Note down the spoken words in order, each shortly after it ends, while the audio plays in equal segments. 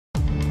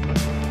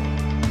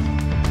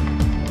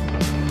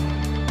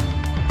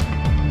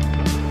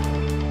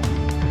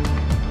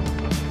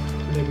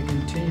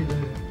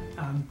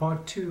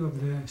part 2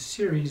 of the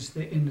series,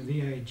 The End of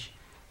the Age.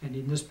 And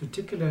in this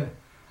particular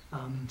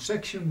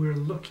section, we're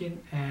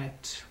looking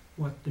at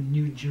what the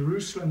New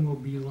Jerusalem will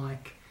be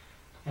like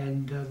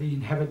and the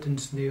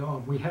inhabitants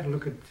thereof. We had a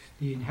look at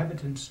the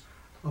inhabitants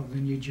of the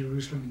New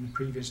Jerusalem in the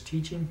previous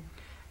teaching.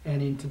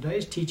 And in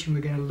today's teaching,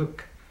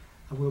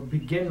 we'll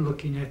begin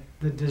looking at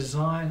the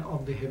design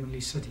of the heavenly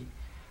city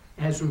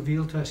as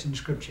revealed to us in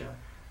Scripture.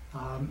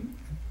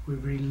 We're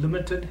very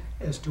limited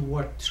as to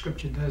what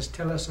Scripture does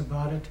tell us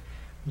about it,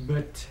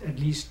 but at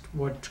least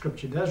what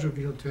Scripture does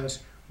reveal to us,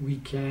 we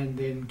can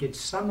then get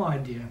some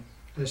idea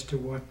as to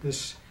what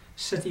this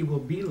city will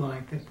be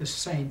like that the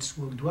saints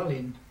will dwell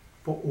in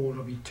for all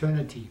of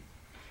eternity.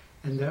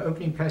 And the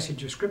opening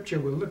passage of Scripture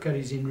we'll look at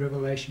is in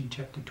Revelation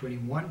chapter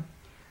 21,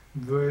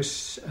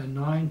 verse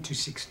 9 to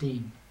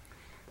 16.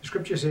 The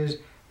Scripture says,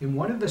 "Then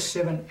one of the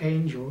 7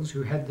 angels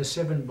who had the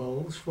 7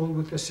 bowls filled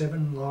with the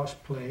 7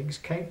 last plagues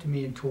came to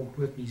me and talked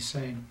with me,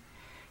 saying,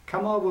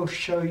 'Come, I will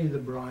show you the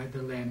bride,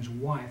 the Lamb's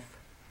wife.'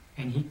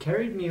 And he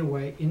carried me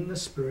away in the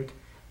Spirit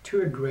to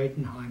a great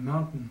and high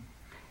mountain,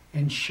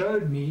 and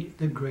showed me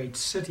the great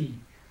city,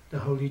 the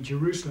holy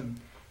Jerusalem,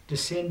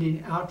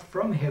 descending out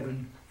from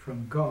heaven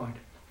from God.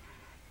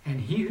 And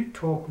he who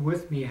talked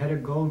with me had a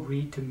gold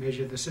reed to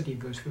measure the city,"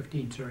 verse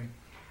 15,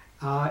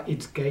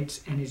 its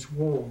gates and its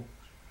wall.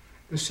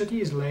 "The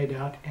city is laid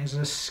out as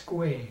a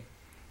square.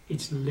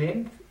 Its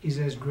length is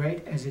as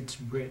great as its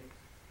breadth.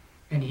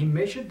 And he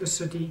measured the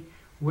city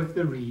with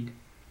the reed,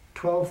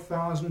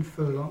 12,000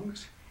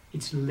 furlongs.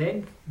 Its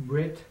length,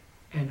 breadth,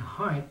 and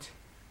height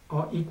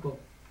are equal."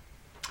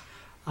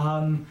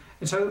 And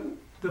so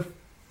the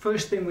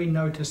first thing we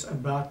notice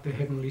about the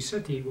heavenly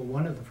city, well,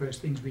 one of the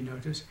first things we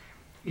notice,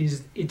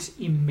 is its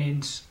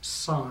immense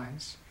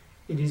size.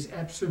 It is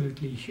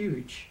absolutely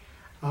huge.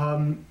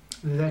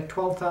 That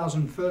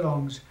 12,000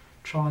 furlongs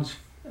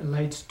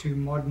translates to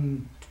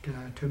modern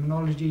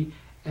terminology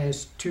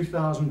as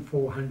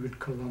 2,400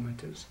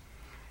 kilometers.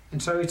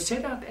 And so it's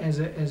set out as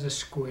a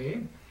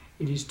square.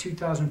 It is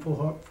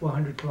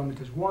 2,400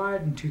 kilometers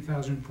wide and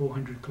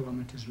 2,400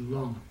 kilometers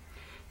long.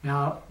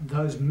 Now,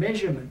 those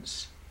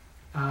measurements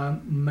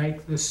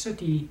make the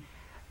city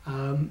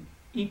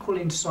equal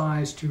in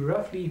size to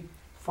roughly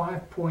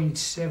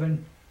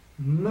 5.7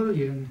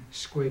 million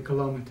square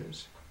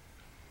kilometers.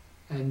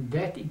 And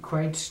that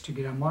equates, to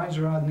get our minds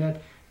around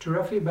that, to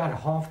roughly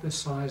about half the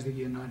size of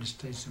the United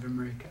States of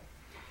America.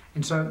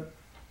 And so,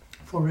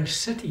 for a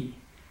city,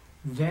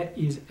 that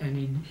is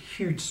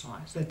huge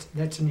size.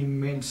 That's an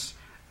immense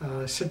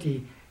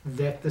city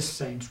that the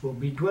saints will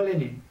be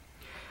dwelling in.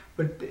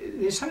 But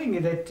there's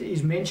something that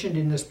is mentioned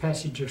in this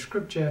passage of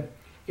Scripture.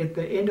 At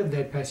the end of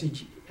that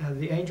passage,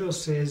 the angel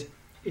says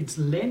its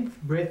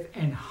length, breadth,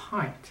 and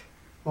height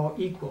are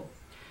equal.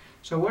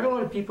 So what a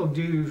lot of people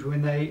do is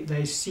when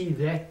they see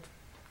that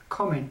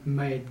comment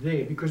made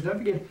there, because don't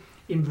forget,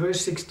 in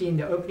verse 16,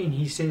 the opening,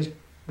 he says,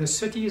 the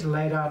city is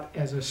laid out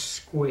as a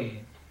square.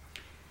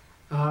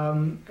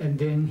 And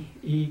then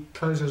he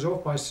closes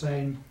off by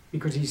saying,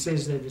 because he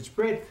says that its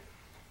breadth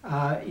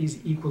is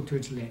equal to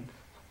its length.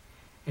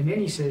 And then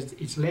he says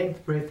its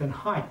length, breadth, and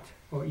height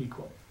are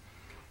equal.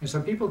 And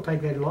so people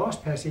take that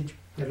last passage,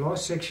 that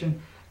last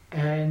section,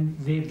 and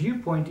their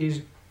viewpoint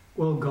is,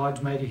 well,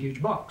 God's made a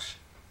huge box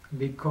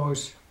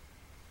because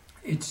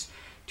it's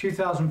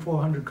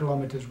 2,400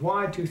 kilometers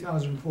wide,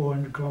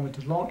 2,400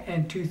 kilometers long,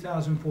 and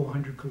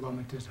 2,400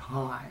 kilometers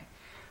high.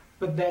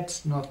 But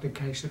that's not the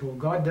case at all.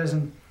 God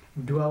doesn't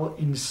dwell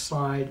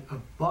inside a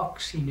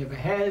box. He never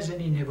has and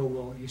he never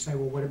will. You say,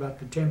 well, what about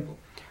the temple?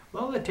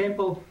 Well, the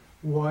temple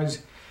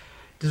was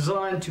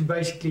designed to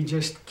basically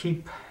just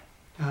keep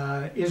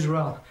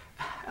Israel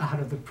out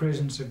of the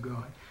presence of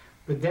God.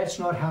 But that's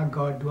not how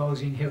God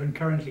dwells in heaven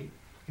currently.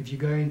 If you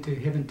go into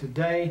heaven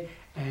today,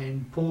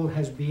 and Paul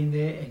has been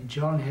there, and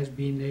John has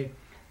been there,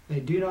 they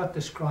do not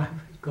describe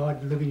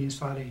God living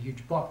inside a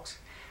huge box.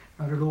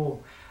 Not at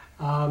all.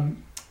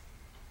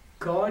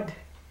 God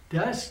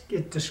does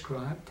get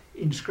described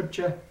in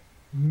Scripture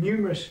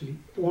numerously,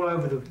 all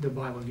over the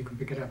Bible, you can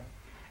pick it up,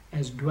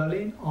 as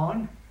dwelling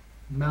on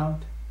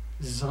Mount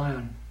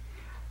Zion.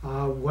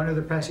 One of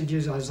the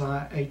passages,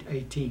 Isaiah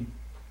 8:18.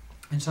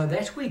 And so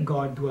that's where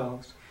God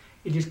dwells.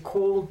 It is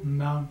called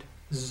Mount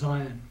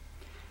Zion.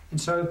 And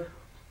so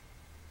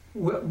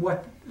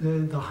what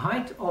the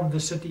height of the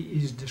city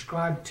is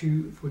described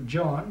to for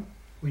John,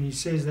 when he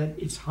says that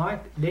its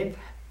height, length,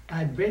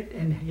 breadth,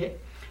 and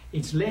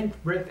its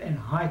length, breadth, and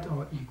height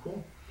are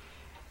equal,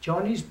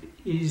 John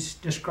is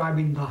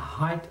describing the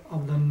height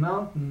of the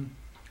mountain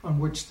on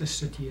which the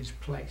city is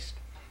placed.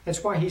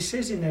 That's why he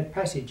says in that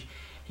passage,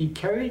 he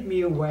carried me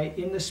away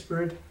in the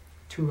Spirit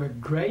to a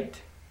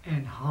great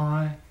and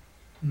high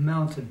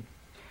mountain.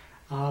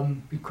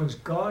 Because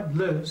God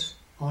lives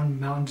on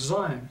Mount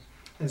Zion.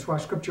 That's why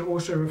Scripture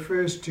also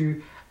refers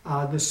to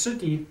the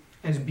city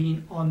as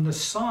being on the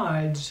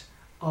sides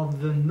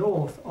of the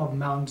north of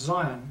Mount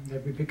Zion,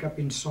 that we pick up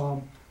in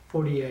Psalm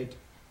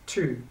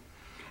 48:2.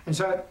 And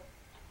so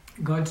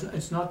God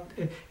has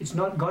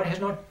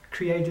not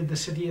created the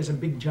city as a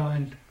big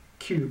giant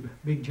cube,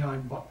 big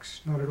giant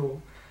box, not at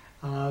all.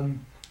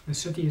 The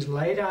city is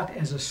laid out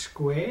as a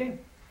square,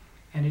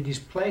 and it is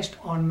placed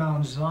on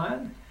Mount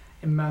Zion,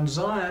 and Mount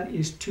Zion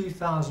is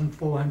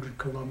 2,400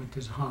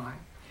 kilometers high.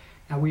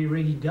 Now, we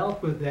already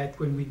dealt with that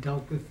when we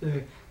dealt with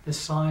the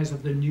size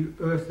of the new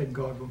earth that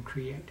God will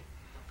create.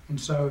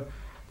 And so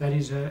that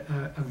is a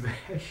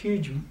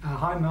huge,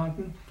 high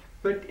mountain,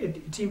 but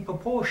it's in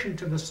proportion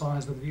to the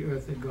size of the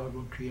earth that God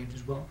will create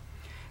as well.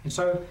 And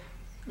so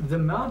the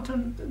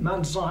mountain,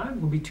 Mount Zion,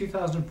 will be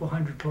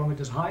 2,400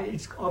 kilometers high.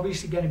 It's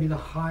obviously going to be the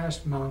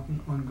highest mountain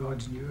on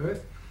God's new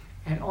earth.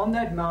 And on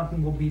that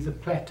mountain will be the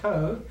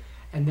plateau,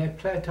 and that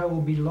plateau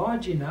will be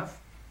large enough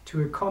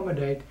to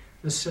accommodate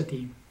the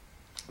city,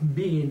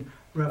 being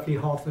roughly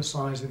half the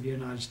size of the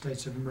United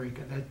States of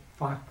America, that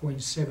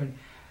 5.7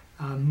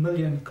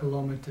 million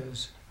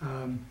kilometers,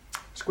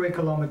 square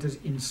kilometers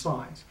in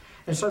size.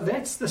 And so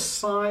that's the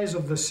size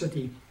of the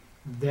city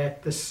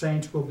that the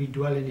saints will be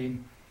dwelling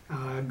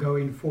in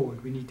going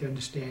forward. We need to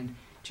understand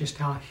just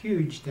how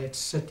huge that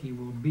city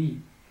will be.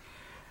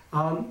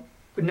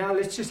 But now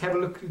let's just have a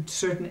look at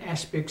certain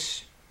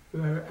aspects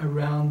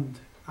around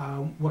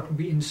what will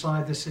be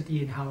inside the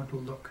city and how it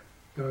will look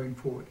going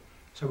forward.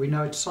 So we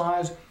know its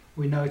size,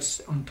 we know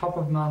it's on top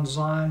of Mount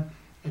Zion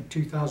at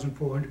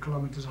 2,400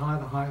 kilometers high,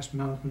 the highest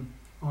mountain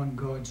on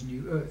God's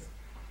new earth.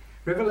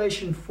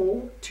 Revelation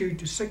 4,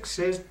 2-6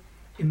 says,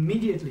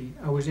 "Immediately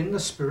I was in the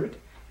Spirit,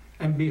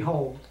 and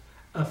behold,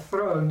 a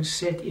throne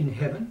set in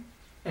heaven,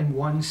 and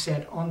one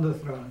sat on the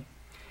throne.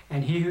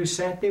 And he who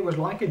sat there was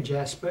like a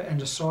jasper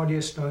and a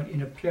sardius stone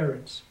in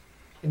appearance.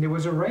 And there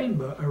was a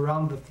rainbow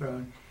around the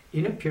throne,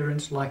 in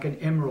appearance like an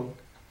emerald.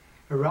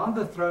 Around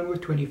the throne were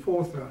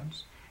 24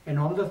 thrones, and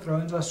on the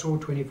thrones I saw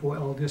 24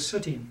 elders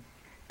sitting,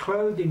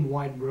 clothed in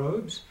white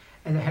robes,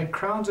 and they had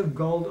crowns of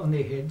gold on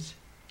their heads.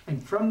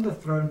 And from the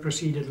throne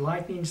proceeded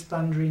lightnings,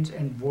 thunderings,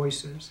 and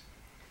voices.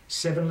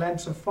 7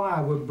 lamps of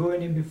fire were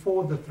burning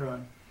before the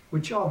throne,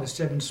 which are the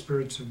 7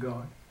 spirits of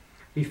God.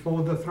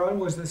 Before the throne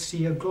was the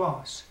sea of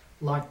glass,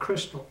 like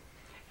crystal,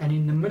 and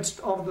in the midst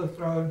of the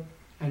throne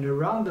and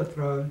around the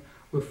throne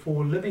were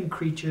 4 living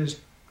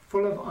creatures,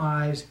 full of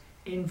eyes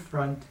in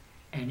front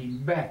and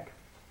in back."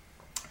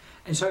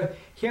 And so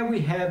here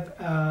we have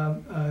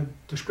a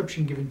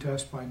description given to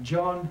us by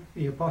John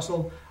the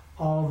Apostle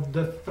of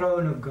the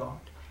throne of God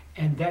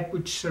and that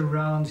which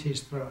surrounds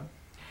his throne.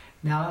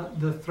 Now,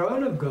 the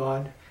throne of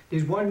God,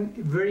 there's one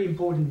very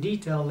important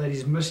detail that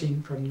is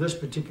missing from this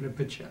particular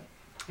picture,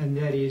 and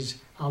that is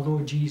our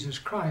Lord Jesus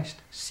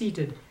Christ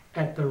seated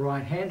at the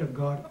right hand of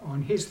God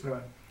on his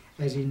throne,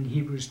 as in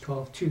Hebrews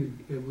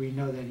 12:2, we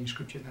know that in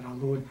Scripture, that our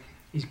Lord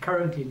is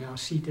currently now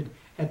seated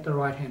at the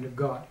right hand of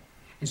God.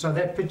 And so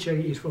that picture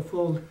is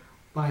fulfilled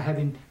by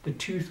having the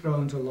 2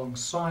 thrones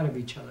alongside of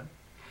each other.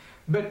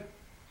 But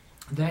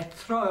that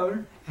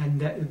throne and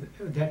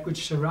that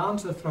which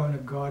surrounds the throne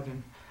of God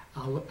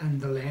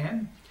and the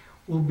Lamb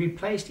will be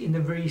placed in the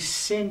very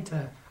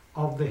center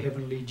of the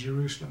heavenly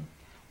Jerusalem.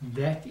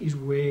 That is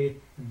where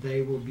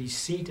they will be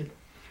seated.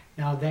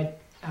 Now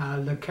that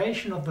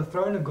location of the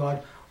throne of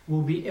God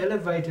will be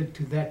elevated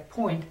to that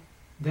point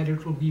that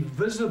it will be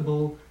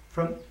visible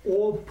from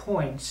all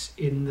points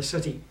in the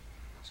city.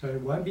 So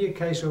it won't be a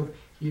case of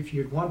if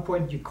you're at one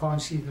point you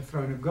can't see the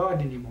throne of God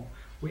anymore.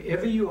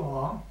 Wherever you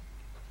are,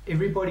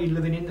 everybody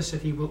living in the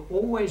city will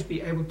always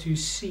be able to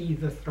see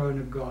the throne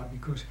of God,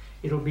 because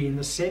it'll be in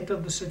the center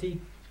of the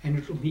city and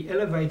it will be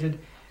elevated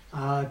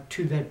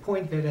to that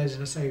point that, as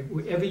I say,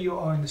 wherever you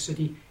are in the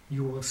city,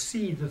 you will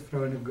see the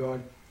throne of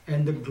God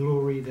and the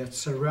glory that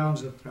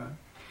surrounds the throne.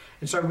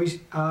 And so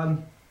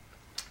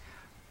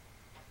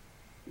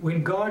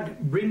when God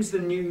brings the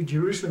new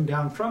Jerusalem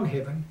down from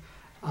heaven,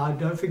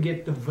 don't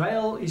forget the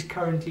veil is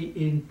currently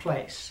in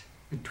place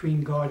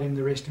between God and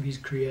the rest of his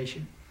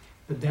creation.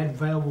 But that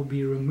veil will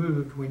be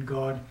removed when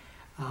God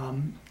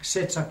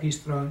sets up his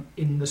throne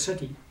in the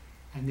city.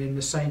 And then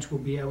the saints will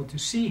be able to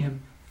see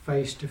him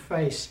face to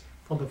face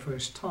for the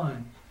first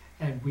time.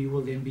 And we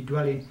will then be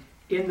dwelling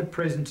in the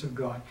presence of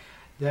God.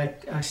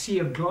 That sea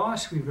of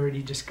glass we've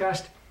already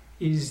discussed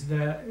is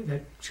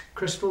that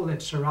crystal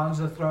that surrounds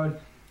the throne.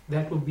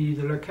 That will be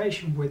the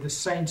location where the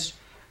saints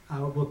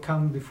will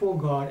come before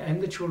God,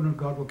 and the children of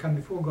God will come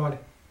before God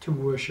to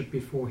worship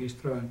before his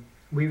throne.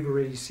 We've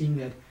already seen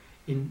that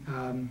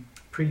in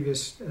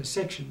previous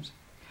sections.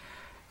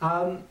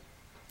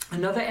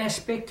 Another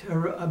aspect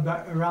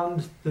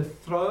around the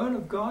throne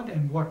of God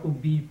and what will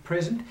be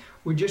present,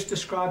 we're just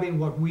describing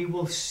what we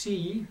will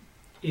see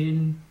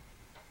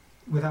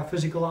with our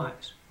physical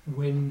eyes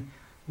when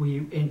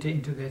we enter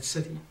into that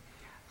city.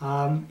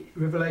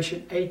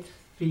 Revelation 8,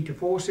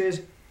 3-4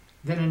 says,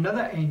 "Then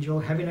another angel,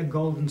 having a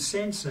golden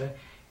censer,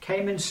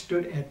 came and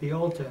stood at the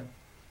altar,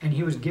 and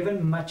he was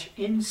given much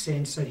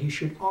incense that he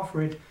should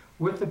offer it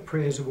with the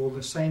prayers of all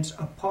the saints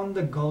upon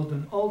the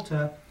golden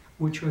altar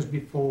which was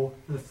before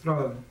the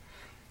throne.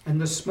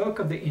 And the smoke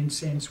of the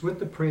incense with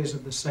the prayers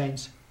of the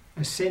saints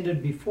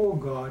ascended before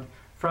God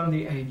from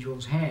the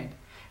angel's hand."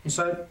 And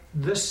so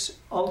this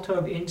altar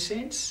of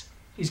incense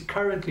is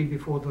currently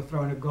before the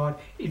throne of God.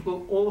 It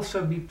will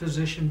also be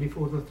positioned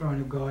before the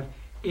throne of God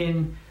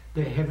in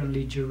the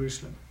heavenly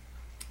Jerusalem.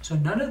 So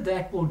none of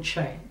that will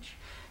change.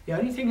 The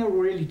only thing that will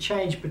really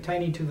change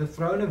pertaining to the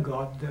throne of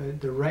God,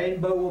 the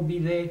rainbow will be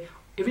there,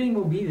 everything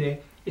will be there.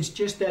 It's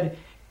just that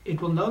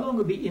it will no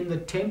longer be in the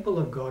temple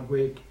of God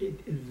where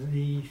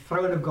the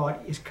throne of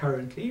God is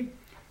currently.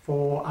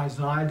 For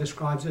Isaiah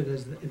describes it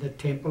as the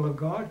temple of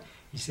God.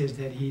 He says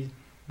that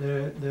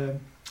the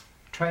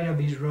train of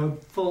his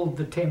robe filled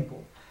the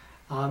temple.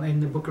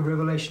 And the book of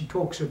Revelation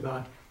talks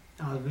about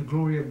the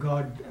glory of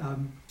God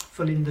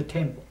filling the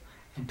temple,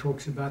 and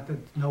talks about that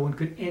no one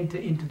could enter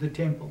into the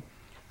temple.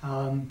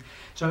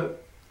 So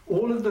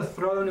all of the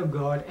throne of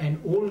God and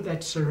all of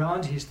that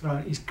surrounds his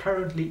throne is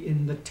currently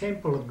in the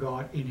temple of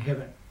God in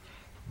heaven.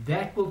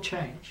 That will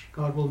change.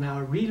 God will now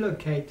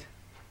relocate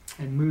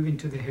and move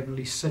into the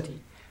heavenly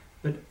city.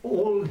 But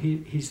all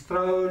his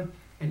throne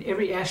and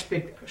every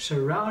aspect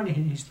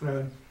surrounding his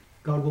throne,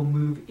 God will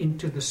move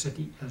into the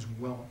city as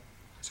well.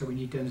 So we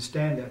need to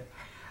understand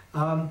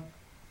that.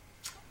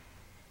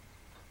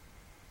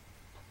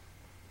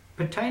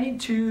 Pertaining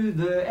to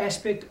the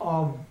aspect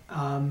of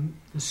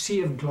the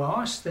sea of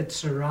glass that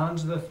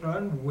surrounds the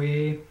throne,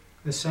 where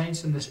the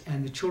saints and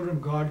the children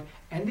of God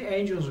and the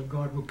angels of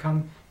God will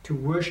come to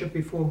worship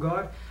before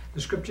God. The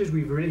scriptures,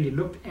 we've already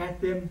looked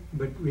at them,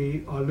 but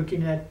we are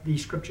looking at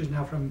these scriptures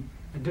now from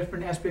a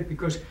different aspect,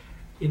 because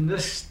in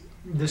this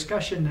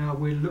discussion now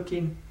we're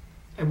looking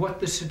at what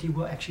the city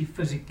will actually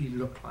physically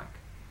look like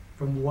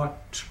from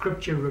what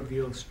scripture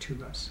reveals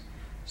to us.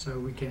 So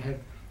we can have,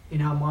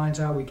 in our mind's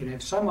eye, we can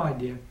have some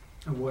idea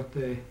of what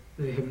the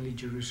heavenly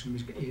Jerusalem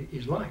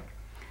is like.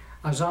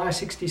 Isaiah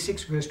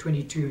 66 verse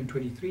 22 and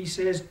 23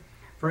 says,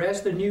 "For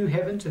as the new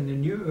heavens and the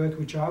new earth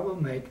which I will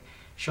make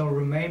shall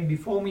remain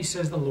before me,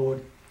 says the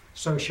Lord,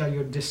 so shall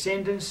your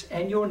descendants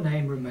and your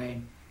name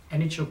remain.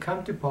 And it shall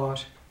come to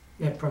pass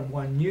that from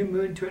one new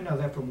moon to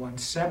another, from one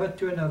Sabbath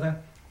to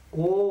another,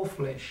 all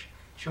flesh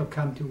shall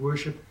come to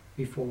worship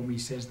before me,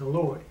 says the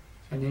Lord."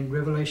 And then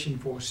Revelation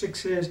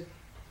 4:6 says,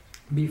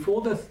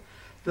 "Before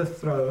the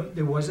throne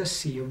there was a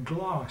sea of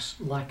glass,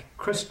 like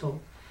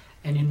crystal,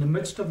 and in the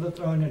midst of the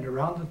throne and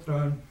around the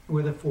throne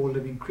were the four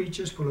living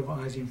creatures full of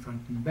eyes in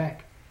front and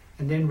back."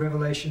 And then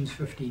Revelation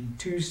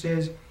 15:2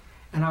 says,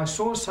 "And I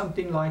saw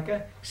something like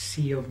a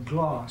sea of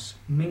glass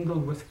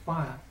mingled with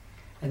fire,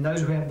 and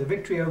those who have the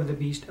victory over the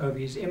beast, over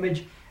his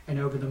image, and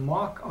over the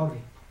mark of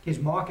his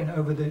mark, and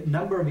over the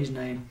number of his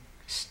name,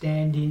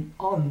 standing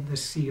on the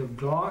sea of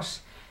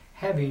glass,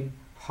 having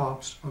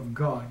harps of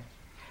God."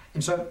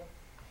 And so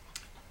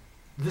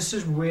this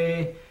is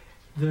where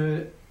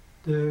the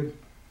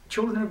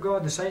children of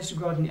God, the saints of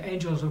God, and the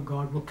angels of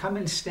God will come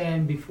and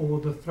stand before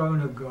the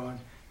throne of God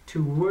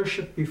to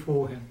worship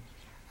before him.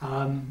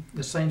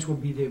 The saints will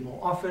be there more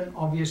often,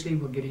 obviously,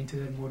 we'll get into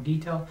that in more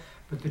detail,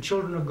 but the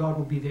children of God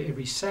will be there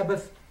every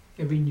Sabbath,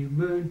 every new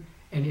moon,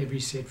 and every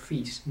set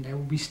feast, and they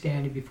will be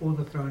standing before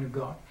the throne of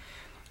God.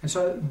 And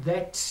so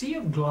that sea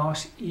of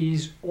glass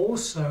is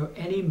also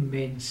an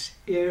immense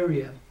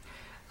area.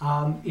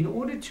 In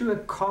order to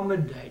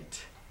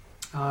accommodate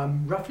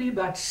roughly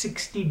about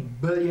 60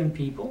 billion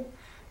people,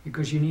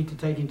 because you need to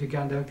take into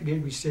account, don't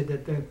forget, we said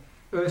that the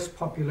Earth's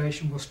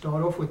population will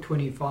start off with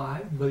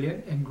 25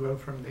 billion and grow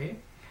from there.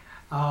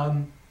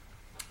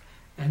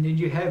 And then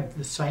you have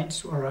the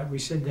saints, all right, we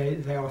said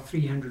they are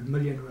 300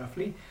 million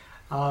roughly,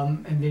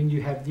 and then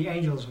you have the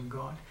angels of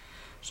God.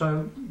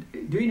 So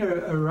doing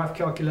a rough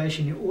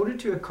calculation, in order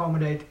to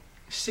accommodate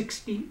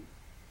 60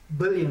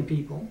 billion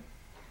people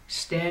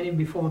standing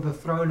before the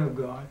throne of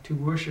God to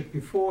worship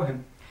before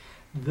him,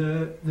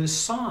 the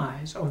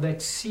size of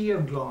that sea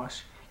of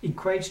glass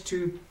equates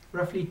to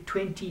roughly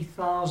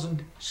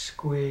 20,000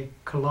 square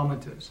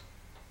kilometers.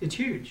 It's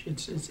huge,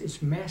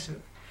 it's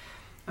massive.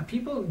 And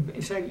people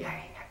say,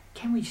 yeah,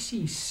 can we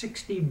see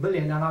 60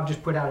 billion? And I've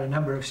just put out a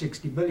number of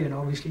 60 billion.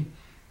 Obviously,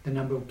 the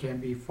number can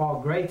be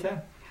far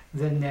greater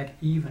than that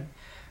even.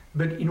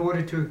 But in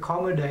order to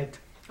accommodate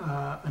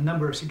a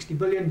number of 60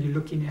 billion, you're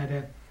looking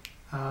at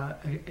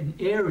an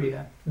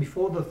area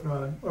before the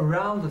throne,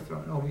 around the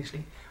throne,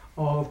 obviously,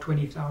 of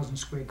 20,000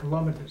 square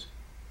kilometers.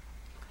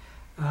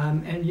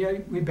 And yeah,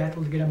 we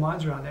battle to get our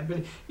minds around that.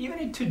 But even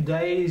in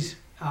today's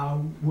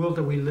world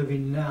that we live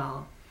in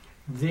now,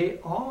 there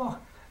are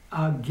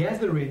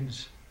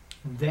gatherings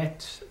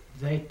that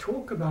they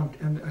talk about,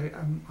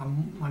 and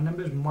my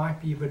numbers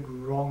might be a bit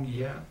wrong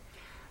here,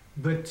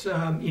 but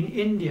in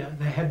India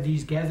they have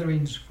these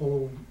gatherings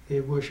for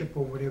their worship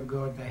or whatever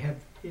God they have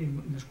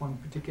in this one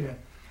particular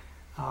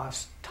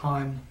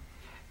time,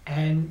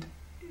 and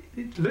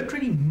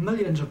literally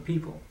millions of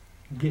people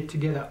get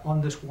together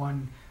on this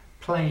one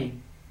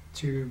plane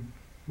to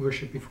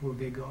worship before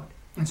their God.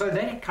 And so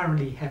that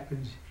currently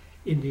happens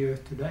in the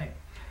earth today.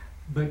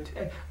 But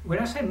when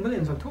I say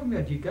millions, I'm talking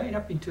about you're going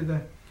up into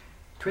the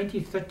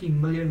 20-30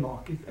 million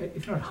mark,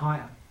 if not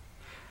higher.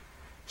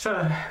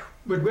 So,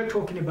 but we're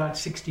talking about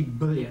 60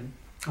 billion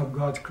of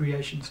God's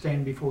creation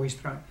standing before his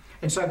throne.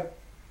 And so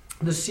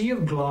the sea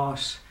of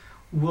glass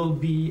will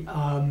be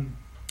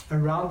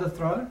around the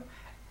throne,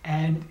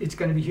 and it's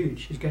going to be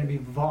huge. It's going to be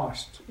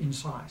vast in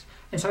size.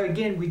 And so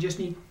again, we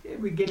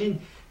get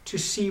into to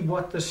see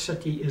what the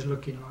city is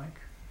looking like.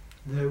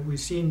 We've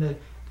seen the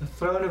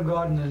throne of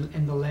God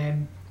and the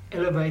Lamb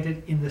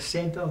elevated in the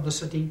center of the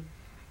city,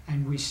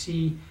 and we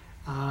see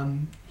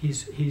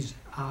his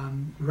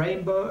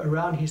rainbow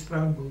around his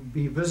throne will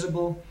be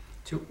visible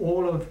to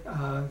all of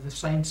the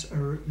saints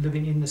are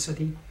living in the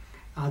city.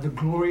 The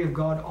glory of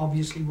God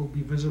obviously will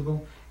be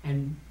visible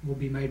and will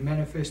be made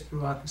manifest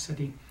throughout the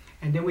city.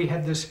 And then we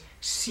have this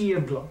sea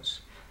of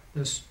glass,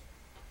 this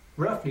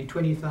roughly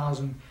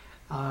 20,000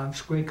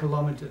 square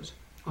kilometers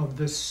of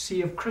this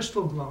sea of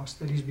crystal glass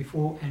that is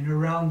before and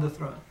around the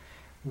throne,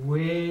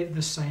 where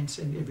the saints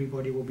and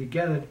everybody will be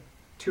gathered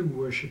to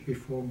worship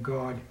before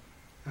God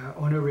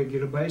on a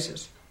regular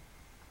basis.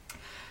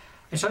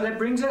 And so that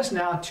brings us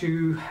now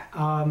to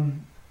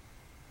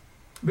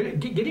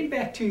getting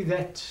back to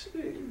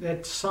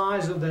that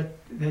size of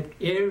that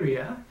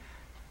area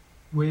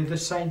where the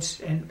saints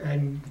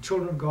and the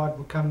children of God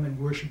will come and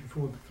worship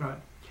before the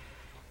throne.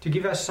 To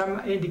give us some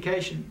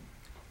indication,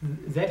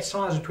 that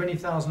size of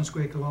 20,000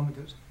 square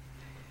kilometers,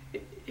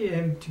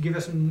 to give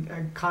us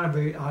a kind of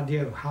an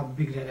idea of how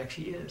big that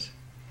actually is.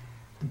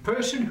 The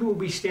person who will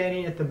be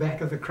standing at the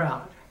back of the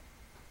crowd,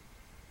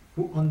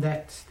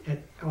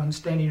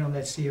 standing on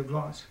that sea of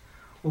glass,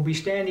 will be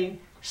standing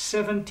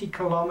 70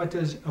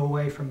 kilometers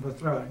away from the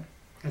throne.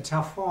 That's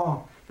how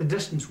far the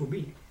distance will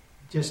be,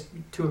 just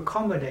to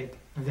accommodate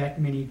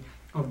that many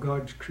of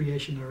God's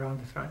creation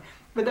around the throne.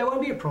 But that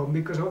won't be a problem,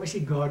 because obviously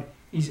God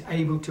is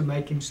able to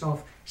make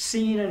himself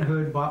seen and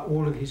heard by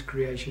all of his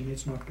creation.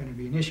 It's not going to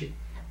be an issue.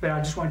 But I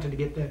just wanted to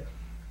get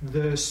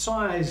the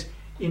size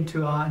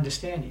into our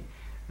understanding,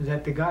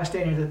 that the guy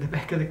standing at the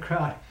back of the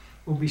crowd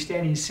will be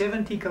standing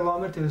 70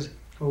 kilometers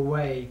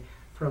away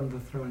from the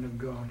throne of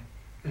God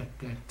at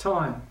that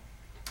time.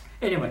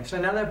 Anyway, so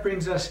now that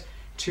brings us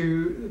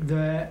to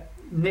the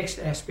next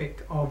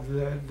aspect of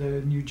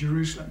the New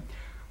Jerusalem,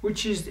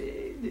 which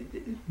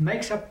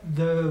makes up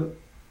the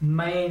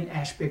main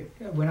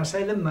aspect. When I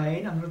say the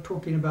main, I'm not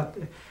talking about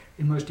the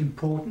most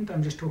important.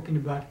 I'm just talking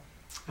about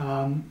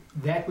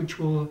that which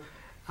will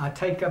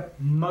take up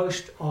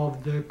most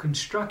of the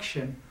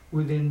construction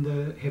within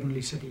the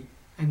heavenly city,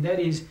 and that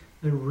is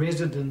the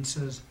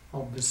residences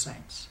of the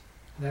saints.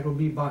 That will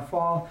be by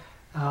far,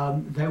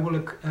 they will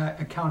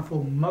account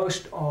for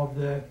most of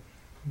the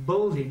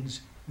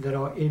buildings that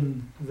are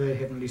in the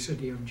heavenly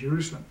city of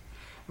Jerusalem.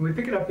 And we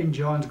pick it up in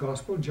John's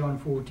Gospel, John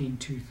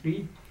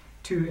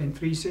 14:2 and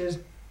 3 says,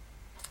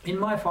 "In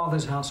my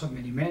Father's house are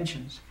many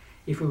mansions.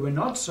 If it were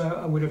not so,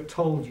 I would have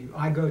told you.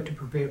 I go to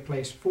prepare a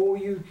place for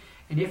you,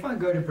 and if I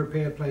go to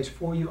prepare a place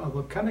for you, I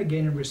will come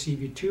again and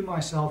receive you to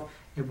myself,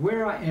 that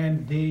where I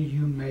am, there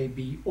you may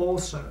be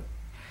also."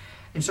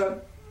 And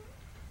so,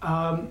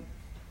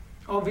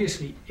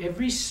 obviously,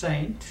 every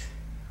saint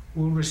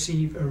will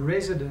receive a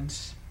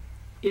residence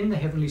in the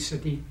heavenly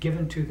city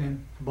given to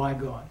them by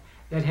God.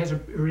 That has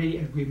already,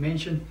 as we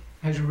mentioned,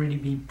 has already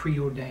been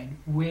preordained,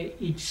 where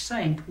each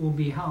saint will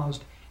be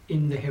housed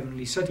in the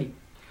heavenly city.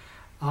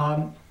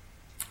 And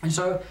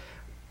so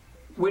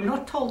we're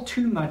not told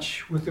too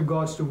much with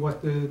regards to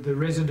what the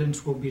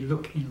residence will be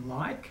looking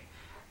like,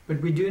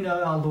 but we do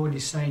know our Lord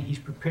is saying he's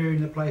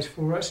preparing the place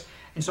for us.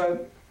 And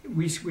so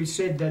we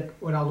said that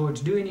what our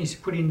Lord's doing is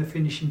putting the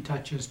finishing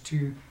touches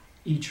to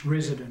each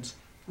residence,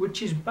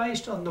 which is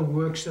based on the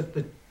works that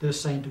the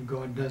saint of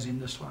God does in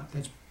this life.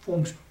 That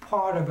forms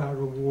part of our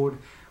reward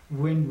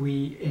when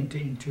we enter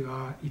into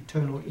our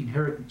eternal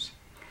inheritance.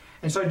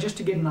 And so just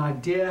to get an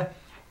idea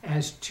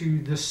as to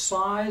the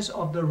size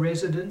of the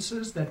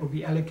residences that will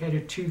be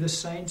allocated to the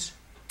saints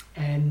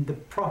and the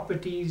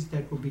properties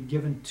that will be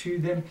given to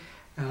them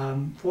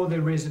for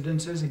their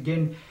residences.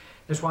 Again,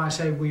 that's why I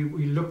say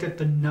we looked at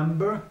the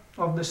number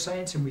of the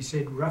saints and we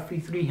said roughly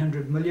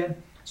 300 million,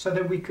 so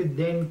that we could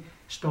then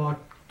start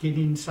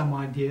getting some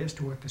idea as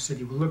to what the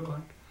city will look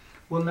like.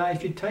 Well, now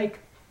if you take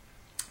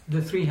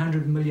the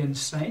 300 million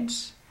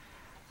saints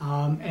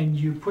and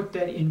you put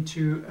that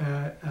into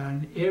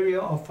an area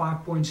of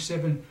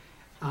 5.7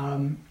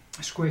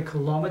 square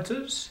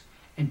kilometers,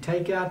 and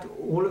take out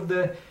all of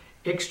the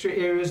extra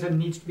areas that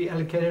needs to be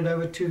allocated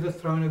over to the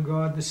throne of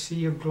God, the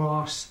sea of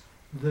glass,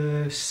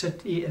 the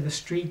city, the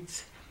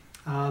streets,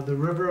 the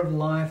river of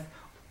life,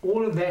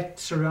 all of that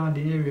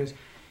surrounding areas,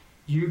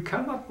 you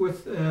come up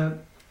with a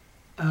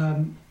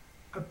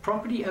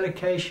property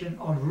allocation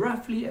of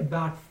roughly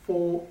about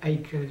 4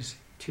 acres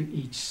to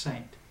each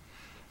saint.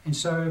 And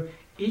so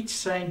each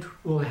saint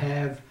will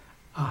have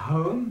a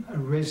home, a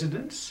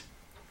residence,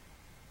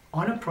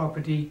 on a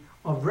property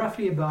of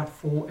roughly about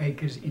 4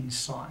 acres in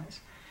size.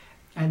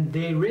 And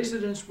their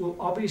residence will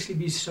obviously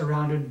be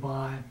surrounded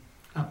by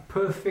a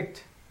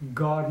perfect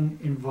garden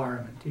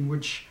environment in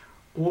which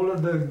all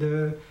of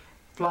the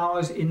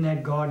flowers in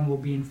that garden will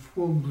be in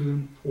full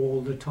bloom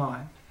all the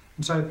time.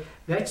 And so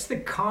that's the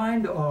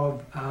kind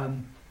of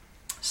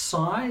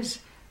size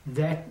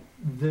that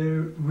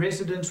the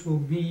residence will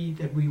be,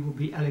 that we will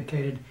be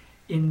allocated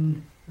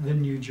in the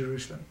New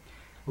Jerusalem.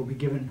 We'll be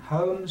given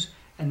homes,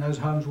 and those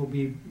homes will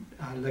be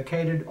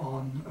located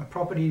on a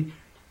property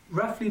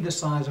roughly the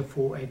size of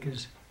 4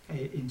 acres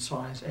in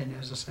size, and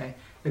as I say,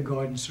 the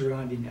garden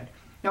surrounding that.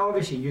 Now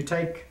obviously you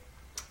take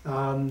the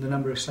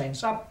number of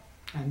saints up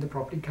and the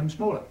property becomes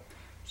smaller.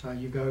 So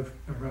you go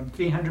from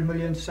 300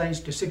 million saints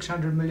to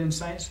 600 million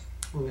saints,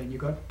 well then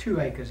you've got 2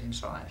 acres in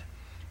size.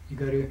 You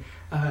go to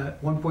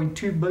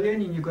 1.2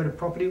 billion and you've got a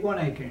property 1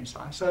 acre in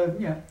size. So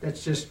yeah,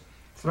 that's just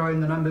throwing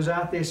the numbers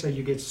out there so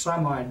you get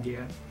some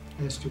idea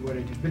as to what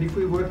it is. But if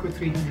we work with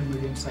 300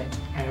 million saints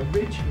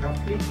average,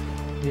 roughly,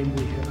 then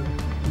we have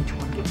each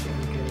one gets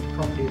allocated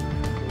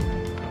property